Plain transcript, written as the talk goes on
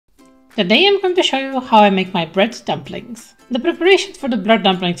Today I'm going to show you how I make my bread dumplings. The preparation for the bread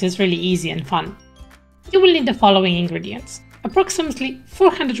dumplings is really easy and fun. You will need the following ingredients: approximately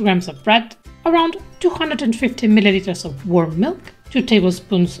 400 grams of bread, around 250 milliliters of warm milk, 2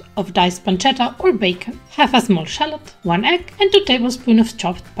 tablespoons of diced pancetta or bacon, half a small shallot, 1 egg, and 2 tablespoons of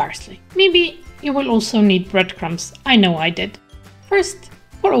chopped parsley. Maybe you will also need breadcrumbs, I know I did. First,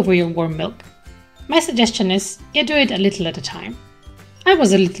 pour over your warm milk. My suggestion is you do it a little at a time. I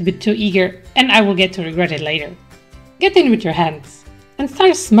was a little bit too eager and I will get to regret it later. Get in with your hands and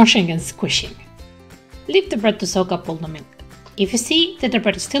start smushing and squishing. Leave the bread to soak up all the milk. If you see that the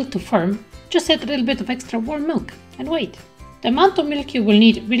bread is still too firm, just add a little bit of extra warm milk and wait. The amount of milk you will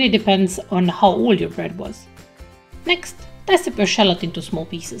need really depends on how old your bread was. Next, dice up your shallot into small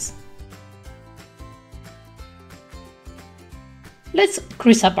pieces. Let's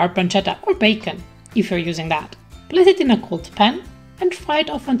grease up our pancetta or bacon, if you're using that. Place it in a cold pan and fry it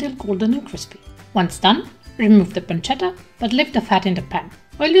off until golden and crispy. Once done, remove the pancetta, but leave the fat in the pan.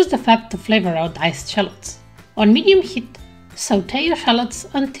 We'll use the fat to flavor our diced shallots. On medium heat, saute your shallots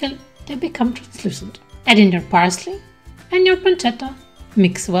until they become translucent. Add in your parsley and your pancetta,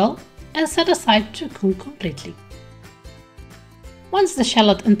 mix well, and set aside to cool completely. Once the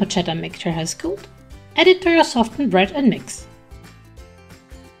shallot and pancetta mixture has cooled, add it to your softened bread and mix.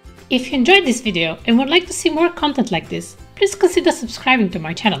 If you enjoyed this video and would like to see more content like this, please consider subscribing to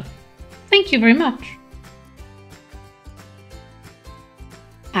my channel. Thank you very much!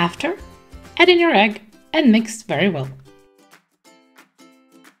 After, add in your egg and mix very well.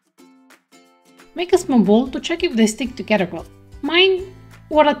 Make a small bowl to check if they stick together well. Mine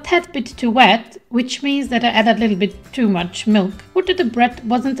were a tad bit too wet, which means that I added a little bit too much milk, or that the bread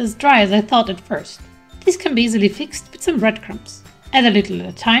wasn't as dry as I thought at first. This can be easily fixed with some breadcrumbs. Add a little at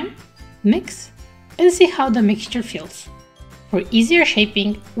a time, mix, and see how the mixture feels. For easier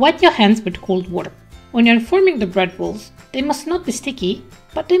shaping, wet your hands with cold water. When you're forming the bread balls, they must not be sticky,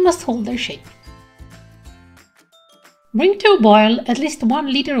 but they must hold their shape. Bring to a boil at least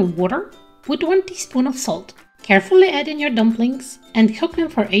 1 liter of water with 1 teaspoon of salt. Carefully add in your dumplings and cook them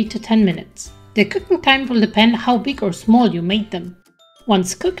for 8 to 10 minutes. The cooking time will depend how big or small you made them.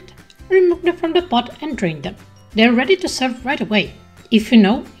 Once cooked, remove them from the pot and drain them. They are ready to serve right away. If you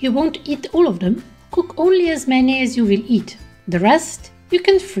know you won't eat all of them, cook only as many as you will eat. The rest you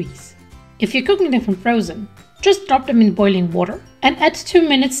can freeze. If you're cooking them from frozen, just drop them in boiling water and add 2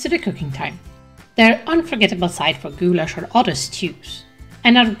 minutes to the cooking time. They're an unforgettable side for goulash or other stews,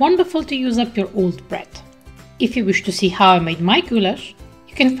 and are wonderful to use up your old bread. If you wish to see how I made my goulash,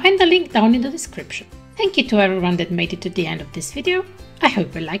 you can find the link down in the description. Thank you to everyone that made it to the end of this video. I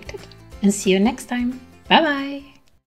hope you liked it, and see you next time. Bye bye!